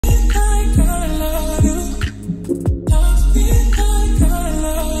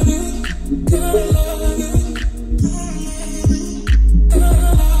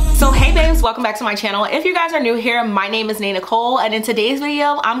guys, welcome back to my channel. If you guys are new here, my name is Nichole, and in today's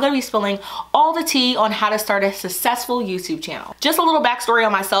video I'm going to be spilling all the tea on how to start a successful YouTube channel. Just a little backstory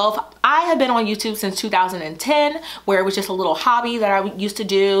on myself. I have been on YouTube since 2010, where it was just a little hobby that I used to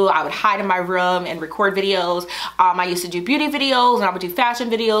do. I would hide in my room and record videos. I used to do beauty videos, and I would do fashion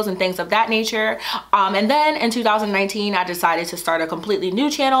videos and things of that nature. And then in 2019 I decided to start a completely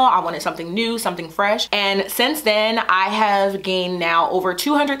new channel. I wanted something new, something fresh, and since then I have gained now over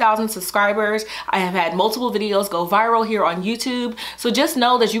 200,000 subscribers. I have had multiple videos go viral here on YouTube. So just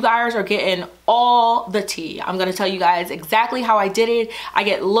know that you guys are getting all the tea. I'm gonna tell you guys exactly how I did it. I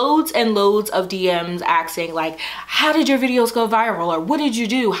get loads and loads of DMs asking like, how did your videos go viral? Or what did you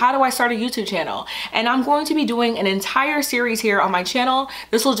do? How do I start a YouTube channel? And I'm going to be doing an entire series here on my channel.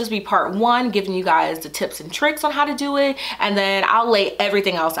 This will just be part one, giving you guys the tips and tricks on how to do it. And then I'll lay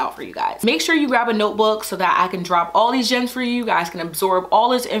everything else out for you guys. Make sure you grab a notebook so that I can drop all these gems for you. You guys can absorb all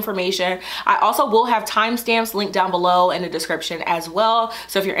this information. I also will have timestamps linked down below in the description as well.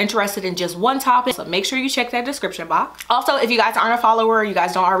 So if you're interested in just one topic, so make sure you check that description box. Also, if you guys aren't a follower, you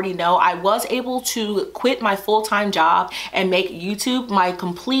guys don't already know, I was able to quit my full-time job and make YouTube my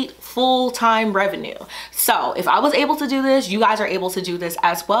complete full-time revenue. So if I was able to do this, you guys are able to do this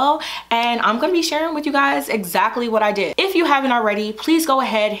as well. And I'm gonna be sharing with you guys exactly what I did. If you haven't already, please go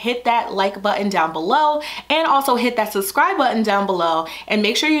ahead, hit that like button down below, and also hit that subscribe button down below, and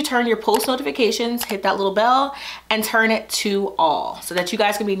make sure you turn your post notifications, hit that little bell, and turn it to all so that you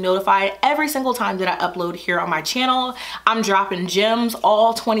guys can be notified every single time that I upload here on my channel. I'm dropping gems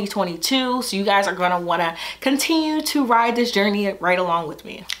all 2022, so you guys are gonna wanna continue to ride this journey right along with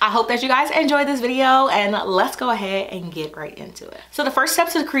me. I hope that you guys enjoyed this video, and let's go ahead and get right into it. So the first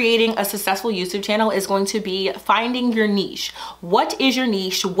steps to creating a successful YouTube channel is going to be finding your niche. What is your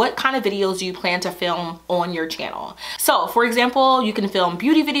niche? What kind of videos do you plan to film on your channel? So for example, you can film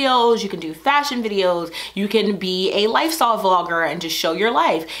beauty videos, you can do fashion videos, you can be a lifestyle vlogger and just show your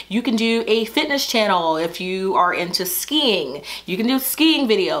life. You can do a fitness channel if you are into skiing. You can do skiing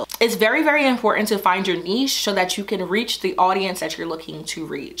videos. It's very, very important to find your niche so that you can reach the audience that you're looking to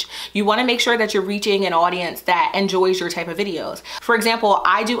reach. You want to make sure that you're reaching an audience that enjoys your type of videos. For example,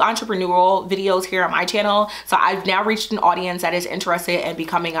 I do entrepreneurial videos here on my channel. So I've now reached an audience that is interested in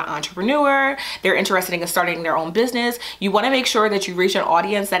becoming an entrepreneur. They're interested in starting their own business. You want to make sure that you reach an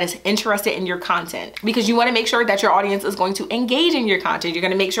audience that is interested in your content, because you want to make sure that your audience is going to engage in your content. You're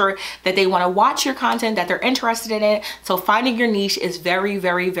going to make sure that they want to watch your content, that they're interested in it. So finding your niche is very,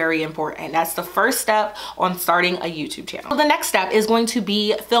 very, very important. That's the first step on starting a YouTube channel. So the next step is going to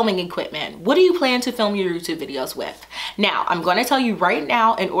be filming equipment. What do you plan to film your YouTube videos with? Now, I'm going to tell you right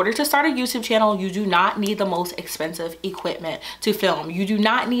now, in order to start a YouTube channel, you do not need the most expensive equipment to film. You do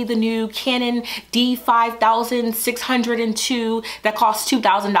not need the new Canon D5602 that costs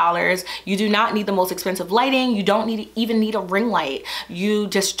 $2,000. You do not need the most expensive lighting. You don't even need a ring light. You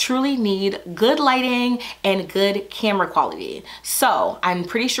just truly need good lighting and good camera quality. So I'm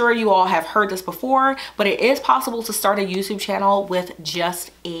pretty sure you all have heard this before, but it is possible to start a YouTube channel with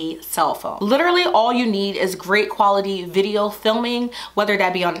just a cell phone. Literally all you need is great quality video filming, whether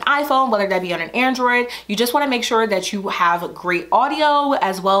that be on an iPhone, whether that be on an Android. You just want to make sure that you have great audio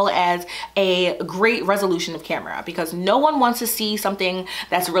as well as a great resolution of camera, because no one wants to see something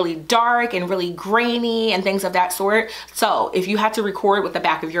that's really dark and really grainy and things of that sort. So if you have to record with the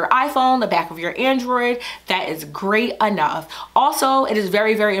back of your iPhone, the back of your Android, that is great enough. Also, it is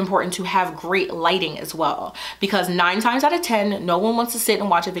very, very important to have great lighting as well, because 9 times out of 10, no one wants to sit and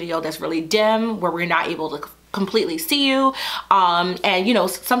watch a video that's really dim, where we're not able to completely see you, and you know,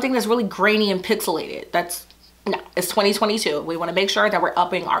 something that's really grainy and pixelated. No, it's 2022. We want to make sure that we're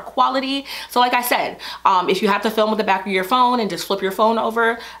upping our quality. So like I said, if you have to film with the back of your phone and just flip your phone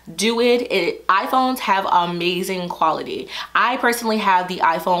over, do it. iPhones have amazing quality. I personally have the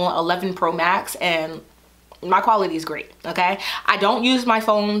iPhone 11 Pro Max, and my quality is great. Okay, I don't use my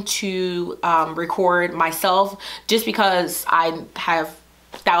phone to record myself just because I have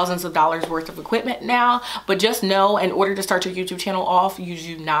thousands of dollars worth of equipment now, but just know, in order to start your YouTube channel off, you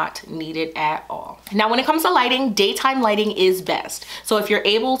do not need it at all. Now, when it comes to lighting, daytime lighting is best. So if you're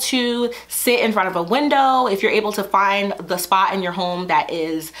able to sit in front of a window, if you're able to find the spot in your home that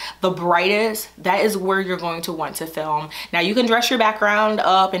is the brightest, that is where you're going to want to film. Now, you can dress your background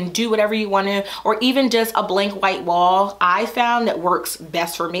up and do whatever you want to, or even just a blank white wall. I found that works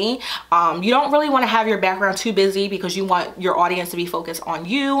best for me. You don't really want to have your background too busy, because you want your audience to be focused on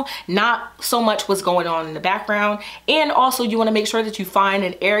you, not so much what's going on in the background. And also, you want to make sure that you find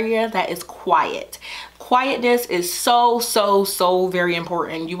an area that is quiet. quietness is so very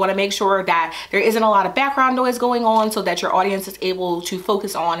important. You want to make sure that there isn't a lot of background noise going on so that your audience is able to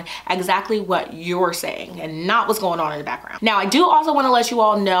focus on exactly what you're saying and not what's going on in the background. Now, I do also want to let you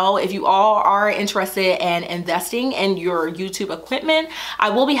all know, if you all are interested in investing in your YouTube equipment, I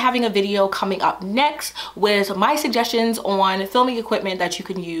will be having a video coming up next with my suggestions on filming equipment that you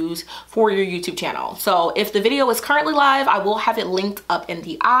can use for your YouTube channel. So if the video is currently live, I will have it linked up in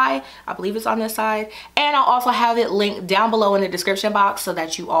the I believe it's on this side, and I'll also have it linked down below in the description box so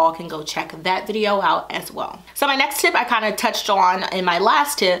that you all can go check that video out as well. So my next tip I kind of touched on in my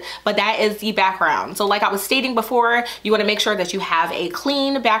last tip, but that is the background. So like I was stating before, you want to make sure that you have a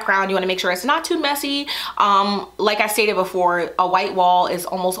clean background. You want to make sure it's not too messy. Like I stated before, a white wall is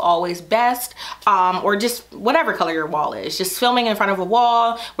almost always best, or just whatever color your wall is. Just filming in front of a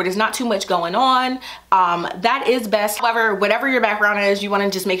wall where there's not too much going on, that is best. However, whatever your background is, you want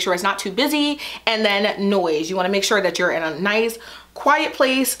to just make sure it's not too busy. And then noise, you want to make sure that you're in a nice quiet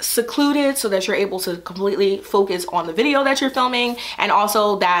place, secluded, so that you're able to completely focus on the video that you're filming, and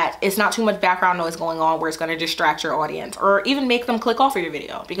also that it's not too much background noise going on where it's going to distract your audience or even make them click off of your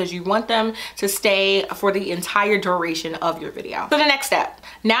video, because you want them to stay for the entire duration of your video. So the next step,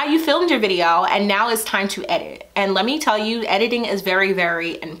 now you filmed your video and now it's time to edit. And let me tell you, editing is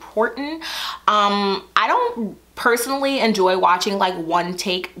very important. I don't personally enjoy watching like one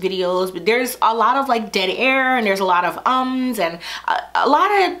take videos, but there's a lot of like dead air, and there's a lot of ums and a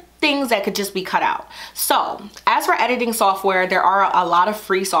lot of things that could just be cut out. So as for editing software, there are a lot of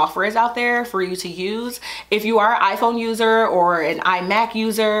free softwares out there for you to use. If you are an iPhone user or an iMac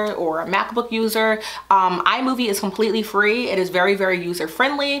user or a MacBook user, iMovie is completely free. It is very user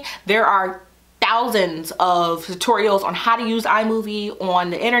friendly. There are thousands of tutorials on how to use iMovie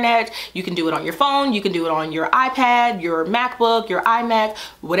on the internet. You can do it on your phone, you can do it on your iPad, your MacBook, your iMac,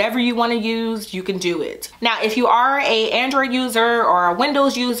 whatever you want to use, you can do it. Now, if you are a Android user or a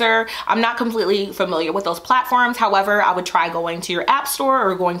Windows user, I'm not completely familiar with those platforms. However, I would try going to your app store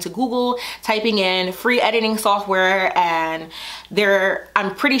or going to Google, typing in free editing software, and there,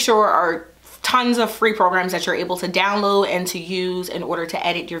 I'm pretty sure, are tons of free programs that you're able to download and to use in order to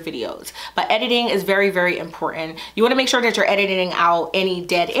edit your videos. But editing is very important. You want to make sure that you're editing out any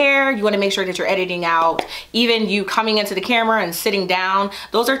dead air. You want to make sure that you're editing out even you coming into the camera and sitting down.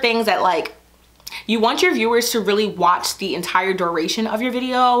 Those are things that, like, you want your viewers to really watch the entire duration of your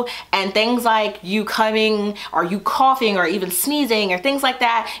video, and things like you coming or you coughing or even sneezing or things like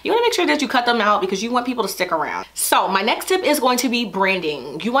that, you want to make sure that you cut them out because you want people to stick around. So my next tip is going to be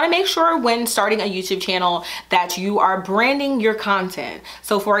branding. You want to make sure when starting a YouTube channel that you are branding your content.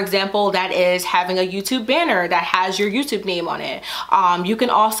 So for example, that is having a YouTube banner that has your YouTube name on it. You can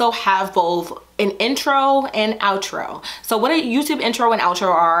also have both an intro and outro. So what a YouTube intro and outro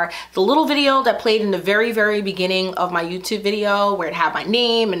are, the little video that played in the very beginning of my YouTube video where it had my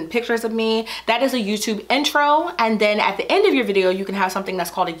name and pictures of me, that is a YouTube intro. And then at the end of your video, you can have something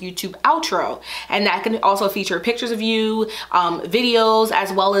that's called a YouTube outro. And that can also feature pictures of you, videos,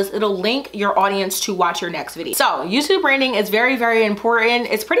 as well as it'll link your audience to watch your next video. So YouTube branding is very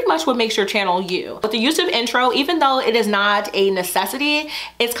important. It's pretty much what makes your channel you. With the YouTube intro, even though it is not a necessity,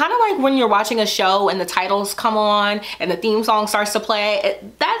 it's kind of like when you're watching a show and the titles come on and the theme song starts to play.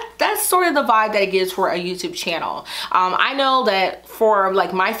 That's sort of the vibe that it gives for a YouTube channel. I know that for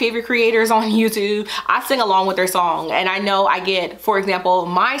like my favorite creators on YouTube, I sing along with their song, and I know I get, for example,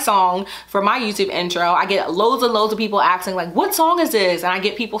 my song for my YouTube intro, I get loads and loads of people asking like, what song is this? And I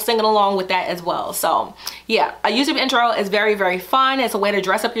get people singing along with that as well. So yeah, a YouTube intro is very fun. It's a way to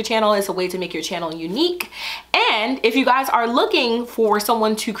dress up your channel. It's a way to make your channel unique. And if you guys are looking for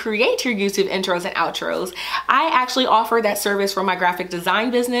someone to create your YouTube intros and outros, I actually offer that service for my graphic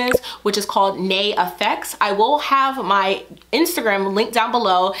design business, which is called Nay Effects. I will have my Instagram linked down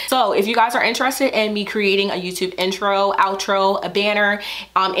below. So if you guys are interested in me creating a YouTube intro, outro, a banner,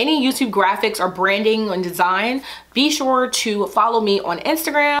 any YouTube graphics or branding and design, be sure to follow me on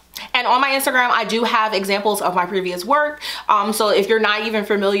Instagram. And on my Instagram, I do have examples of my previous work. So if you're not even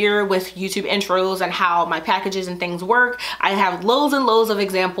familiar with YouTube intros and how my packages and things work, I have loads and loads of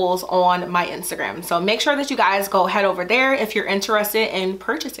examples on my Instagram. So make sure that you guys go head over there if you're interested in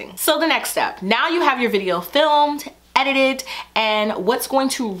purchasing. So the next step, now you have your video filmed, edited, and what's going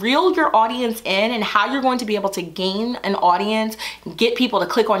to reel your audience in and how you're going to be able to gain an audience, get people to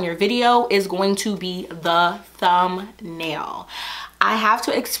click on your video, is going to be the thumbnail. I have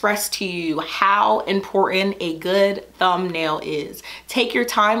to express to you how important a good thumbnail is. Take your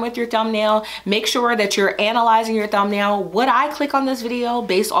time with your thumbnail. Make sure that you're analyzing your thumbnail. Would I click on this video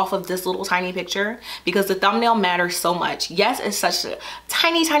based off of this little tiny picture? Because the thumbnail matters so much. Yes, it's such a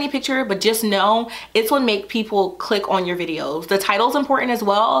tiny picture, but just know it's what makes people click on your videos. The title's important as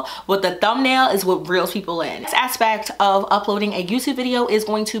well, but the thumbnail is what reels people in. This aspect of uploading a YouTube video is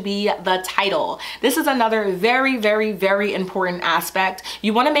going to be the title. This is another very important aspect.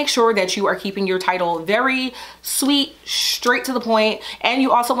 You want to make sure that you are keeping your title very sweet, straight to the point, and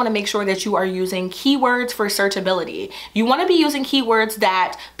you also want to make sure that you are using keywords for searchability. You want to be using keywords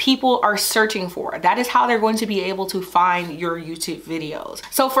that people are searching for. That is how they're going to be able to find your YouTube videos.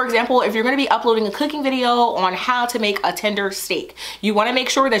 So for example, if you're going to be uploading a cooking video on how to make a tender steak, you want to make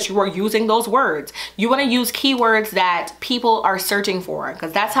sure that you are using those words. You want to use keywords that people are searching for,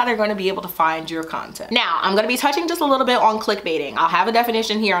 because that's how they're going to be able to find your content. Now, I'm going to be touching just a little bit on clickbaiting. I'll have a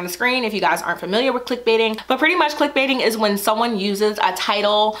definition here on the screen if you guys aren't familiar with clickbaiting, but pretty much clickbaiting is when someone uses a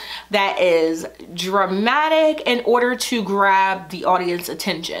title that is dramatic in order to grab the audience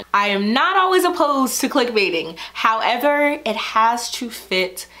attention. I am not always opposed to clickbaiting. However, it has to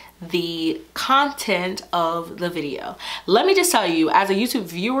fit the content of the video. Let me just tell you, as a YouTube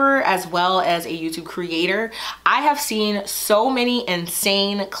viewer as well as a YouTube creator, I have seen so many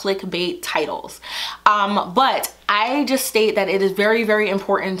insane clickbait titles. But I just state that it is very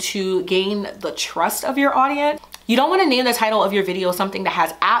important to gain the trust of your audience. You don't want to name the title of your video something that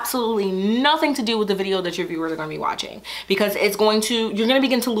has absolutely nothing to do with the video that your viewers are going to be watching, because you're going to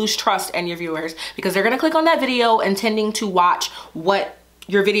begin to lose trust in your viewers, because they're going to click on that video intending to watch what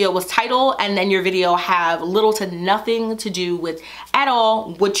your video was titled, and then your video have little to nothing to do with at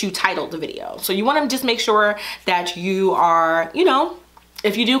all what you titled the video. So you want to just make sure that you are, you know,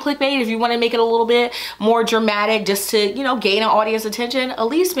 if you do clickbait, if you want to make it a little bit more dramatic just to, you know, gain an audience attention, at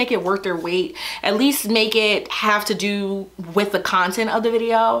least make it worth their weight. At least make it have to do with the content of the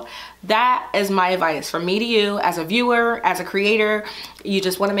video. That is my advice from me to you as a viewer, as a creator. You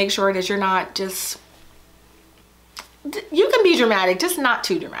just want to make sure that you're not just, you can be dramatic, just not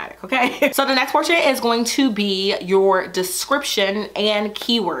too dramatic, okay? So the next portion is going to be your description and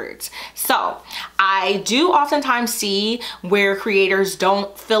keywords. So I do oftentimes see where creators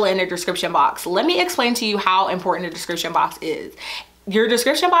don't fill in their description box. Let me explain to you how important the description box is. Your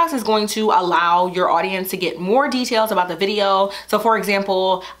description box is going to allow your audience to get more details about the video. So for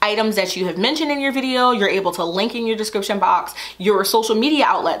example, items that you have mentioned in your video, you're able to link in your description box. Your social media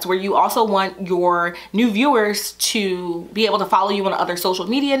outlets, where you also want your new viewers to be able to follow you on other social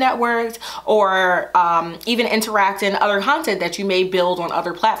media networks, or even interact in other content that you may build on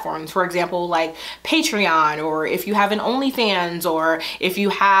other platforms. For example, like Patreon, or if you have an OnlyFans, or if you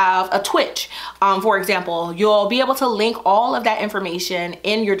have a Twitch, for example, you'll be able to link all of that information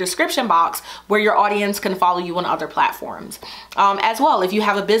in your description box where your audience can follow you on other platforms. As well, if you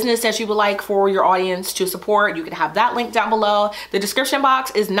have a business that you would like for your audience to support, you can have that link down below. The description box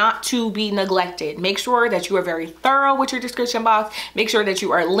is not to be neglected. Make sure that you are very thorough with your description box. Make sure that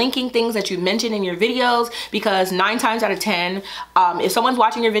you are linking things that you mentioned in your videos, because 9 times out of 10, if someone's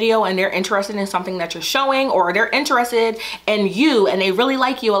watching your video and they're interested in something that you're showing, or they're interested in you and they really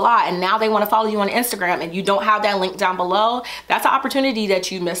like you a lot, and now they want to follow you on Instagram and you don't have that link down below, that's an opportunity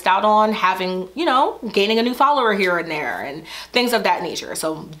that you missed out on, having, you know, gaining a new follower here and there and things of that nature.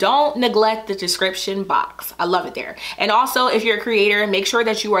 So don't neglect the description box. I love it there. And also, if you're a creator, make sure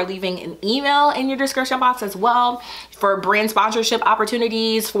that you are leaving an email in your description box as well, for brand sponsorship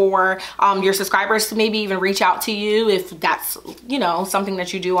opportunities, for your subscribers to maybe even reach out to you if that's, you know, something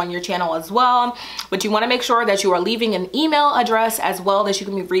that you do on your channel as well. But you want to make sure that you are leaving an email address as well that you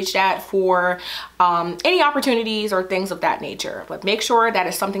can be reached at for any opportunities or things of that nature. But make sure that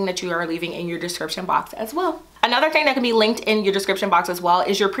is something that you are leaving in your description box as well. Another thing that can be linked in your description box as well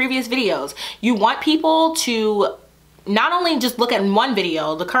is your previous videos. You want people to not only just look at one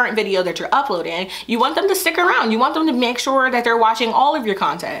video, the current video that you're uploading, you want them to stick around. You want them to make sure that they're watching all of your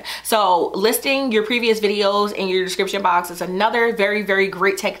content. So listing your previous videos in your description box is another very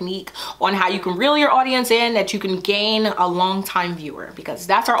great technique on how you can reel your audience in, that you can gain a long time viewer, because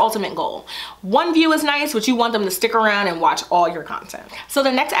that's our ultimate goal. One view is nice, but you want them to stick around and watch all your content. So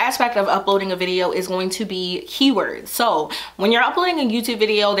the next aspect of uploading a video is going to be keywords. So when you're uploading a YouTube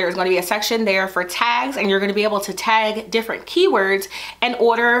video, there's going to be a section there for tags, and you're going to be able to tag different keywords in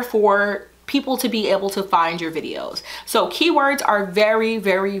order for people to be able to find your videos. So keywords are very,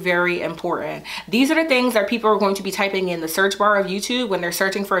 very, very important. These are the things that people are going to be typing in the search bar of YouTube when they're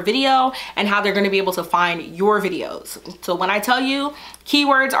searching for a video, and how they're going to be able to find your videos. So when I tell you,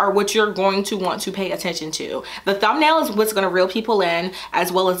 keywords are what you're going to want to pay attention to. The thumbnail is what's going to reel people in,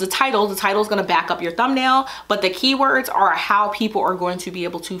 as well as the title. The title is going to back up your thumbnail, but the keywords are how people are going to be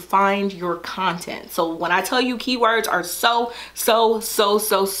able to find your content. So when I tell you, keywords are so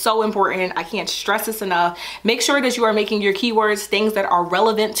important. I can't stress this enough. Make sure that you are making your keywords things that are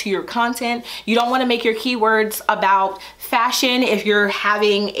relevant to your content. You don't want to make your keywords about fashion if you're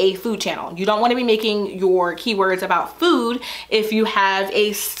having a food channel. You don't want to be making your keywords about food if you have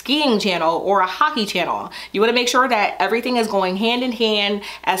a skiing channel or a hockey channel. You want to make sure that everything is going hand in hand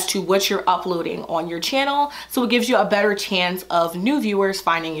as to what you're uploading on your channel, so it gives you a better chance of new viewers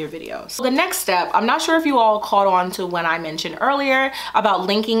finding your videos. So the next step, I'm not sure if you all caught on to when I mentioned earlier about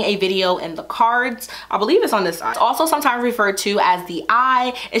linking a video in the cards. I believe it's on this side. It's also sometimes referred to as the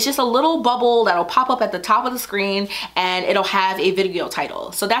eye. It's just a little bubble that'll pop up at the top of the screen, and it'll have a video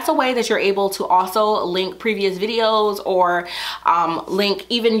title. So that's a way that you're able to also link previous videos, or link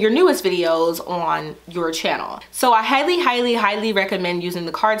even your newest videos on your channel. So I highly recommend using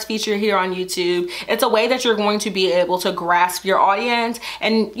the cards feature here on YouTube. It's a way that you're going to be able to grasp your audience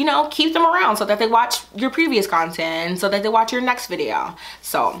and, you know, keep them around so that they watch your previous content, so that they watch your next video.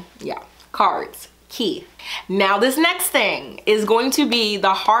 So yeah, cards, key. Now this next thing is going to be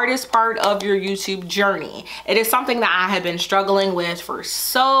the hardest part of your YouTube journey. It is something that I have been struggling with for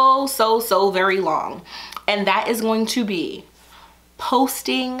so very long, and that is going to be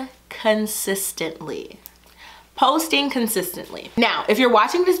posting consistently. Posting consistently. Now, if you're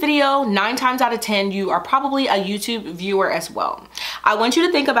watching this video, 9 times out of 10, you are probably a YouTube viewer as well. I want you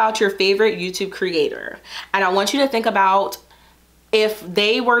to think about your favorite YouTube creator, and I want you to think about if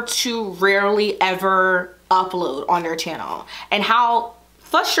they were to rarely ever upload on their channel, and how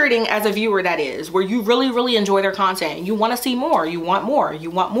frustrating as a viewer that is, where you really enjoy their content. You want to see more, you want more, you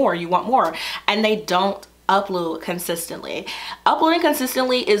want more, you want more, and they don't upload consistently. Uploading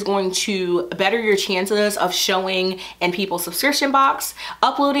consistently is going to better your chances of showing in people's subscription box.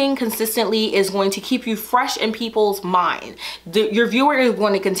 Uploading consistently is going to keep you fresh in people's mind. Your viewer is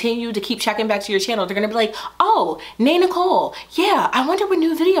going to continue to keep checking back to your channel. They're going to be like, oh, Nichole, yeah, I wonder what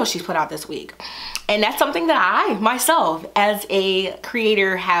new video she's put out this week. And that's something that I myself as a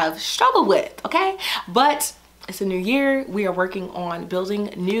creator have struggled with, okay? But it's a new year. We are working on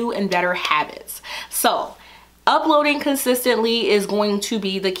building new and better habits. So uploading consistently is going to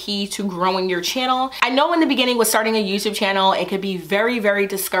be the key to growing your channel. I know in the beginning with starting a YouTube channel, it could be very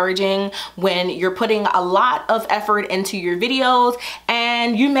discouraging when you're putting a lot of effort into your videos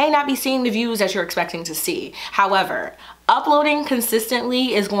and you may not be seeing the views that you're expecting to see. However, uploading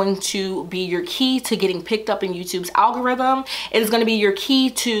consistently is going to be your key to getting picked up in YouTube's algorithm. It is going to be your key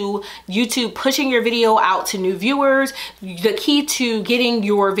to YouTube pushing your video out to new viewers, the key to getting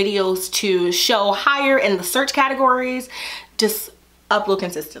your videos to show higher in the search categories. Just upload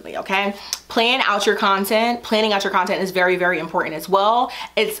consistently, okay? Plan out your content. Planning out your content is very important as well.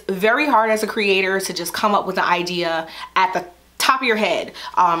 It's very hard as a creator to just come up with an idea at the top of your head,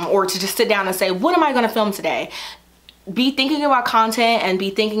 or to just sit down and say, what am I going to film today? Be thinking about content and be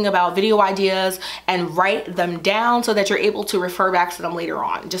thinking about video ideas and write them down so that you're able to refer back to them later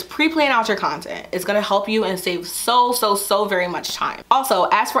on. Just pre-plan out your content. It's going to help you and save so very much time. Also,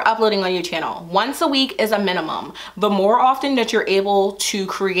 as for uploading on your channel, once a week is a minimum. The more often that you're able to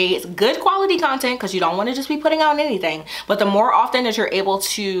create good quality content, because you don't want to just be putting out anything, but the more often that you're able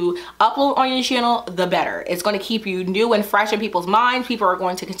to upload on your channel, the better. It's going to keep you new and fresh in people's minds. People are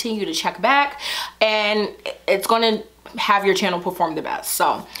going to continue to check back, and it's going to have your channel perform the best.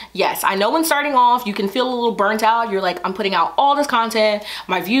 So yes, I know when starting off you can feel a little burnt out. You're like, I'm putting out all this content,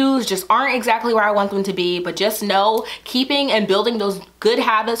 my views just aren't exactly where I want them to be, but just know keeping and building those good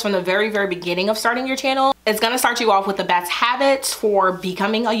habits from the very beginning of starting your channel is going to start you off with the best habits for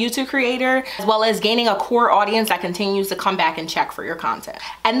becoming a YouTube creator, as well as gaining a core audience that continues to come back and check for your content.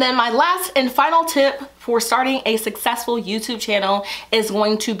 And then my last and final tip for starting a successful YouTube channel is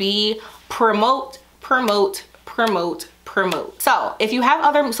going to be promote. So if you have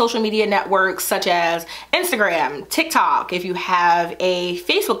other social media networks such as Instagram, TikTok, if you have a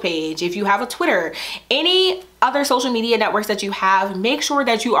Facebook page, if you have a Twitter, any other social media networks that you have, make sure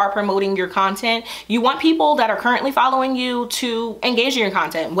that you are promoting your content. You want people that are currently following you to engage in your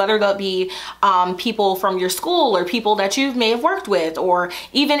content, whether that be people from your school or people that you may have worked with, or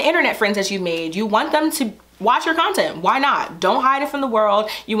even internet friends that you've made. You want them to watch your content. Why not? Don't hide it from the world.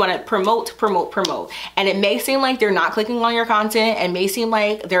 You want to promote, promote, promote. And it may seem like they're not clicking on your content. It may seem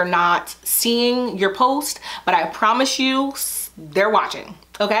like they're not seeing your post, but I promise you, they're watching.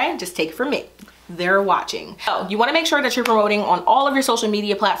 Okay? Just take it from me. They're watching. So you want to make sure that you're promoting on all of your social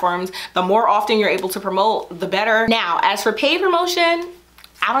media platforms. The more often you're able to promote, the better. Now, as for paid promotion,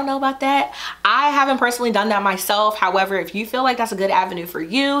 I don't know about that. I haven't personally done that myself. However, if you feel like that's a good avenue for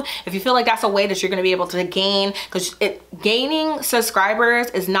you, if you feel like that's a way that you're gonna be able to gain, because gaining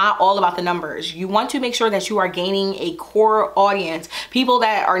subscribers is not all about the numbers. You want to make sure that you are gaining a core audience, people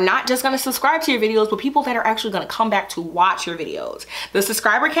that are not just gonna subscribe to your videos, but people that are actually gonna come back to watch your videos. The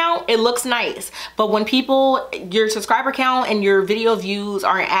subscriber count, it looks nice, but when your subscriber count and your video views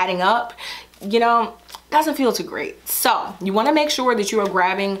aren't adding up, you know, doesn't feel too great. So you want to make sure that you are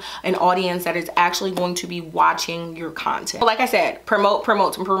grabbing an audience that is actually going to be watching your content. But like I said, promote,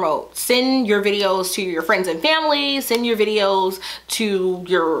 promote, and promote. Send your videos to your friends and family. Send your videos to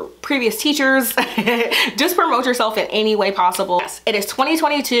your previous teachers. Just promote yourself in any way possible. Yes, it is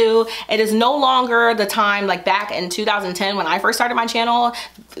 2022. It is no longer the time like back in 2010 when I first started my channel.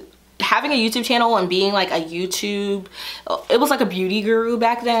 Having a YouTube channel and being like a YouTube, it was like a beauty guru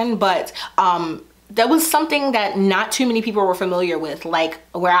back then, but that was something that not too many people were familiar with. Like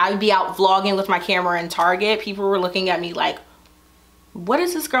where I'd be out vlogging with my camera in Target, people were looking at me like, what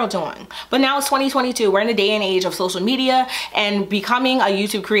is this girl doing? But now it's 2022. We're in a day and age of social media, and becoming a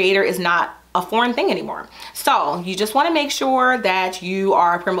YouTube creator is not a foreign thing anymore. So you just want to make sure that you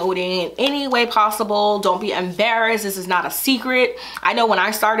are promoting in any way possible. Don't be embarrassed. This is not a secret. I know when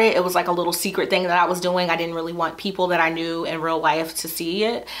I started, it was like a little secret thing that I was doing. I didn't really want people that I knew in real life to see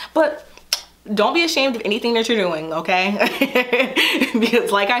it, but don't be ashamed of anything that you're doing, okay?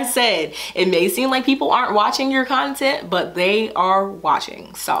 Because like I said, it may seem like people aren't watching your content, but they are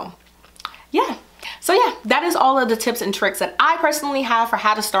watching. So yeah. So yeah, that is all of the tips and tricks that I personally have for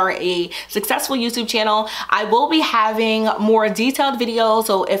how to start a successful YouTube channel. I will be having more detailed videos,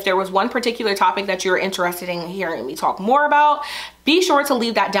 so if there was one particular topic that you're interested in hearing me talk more about, be sure to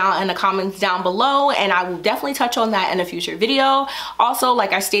leave that down in the comments down below, and I will definitely touch on that in a future video. Also,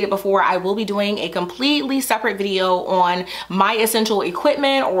 like I stated before, I will be doing a completely separate video on my essential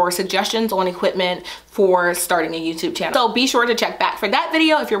equipment or suggestions on equipment for starting a YouTube channel. So be sure to check back for that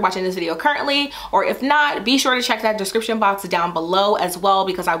video if you're watching this video currently, or if not, be sure to check that description box down below as well,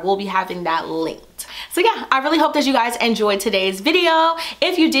 because I will be having that linked. So yeah, I really hope that you guys enjoyed today's video.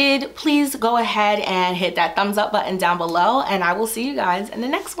 If you did, please go ahead and hit that thumbs up button down below, and I will see you guys in the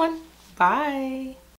next one. Bye.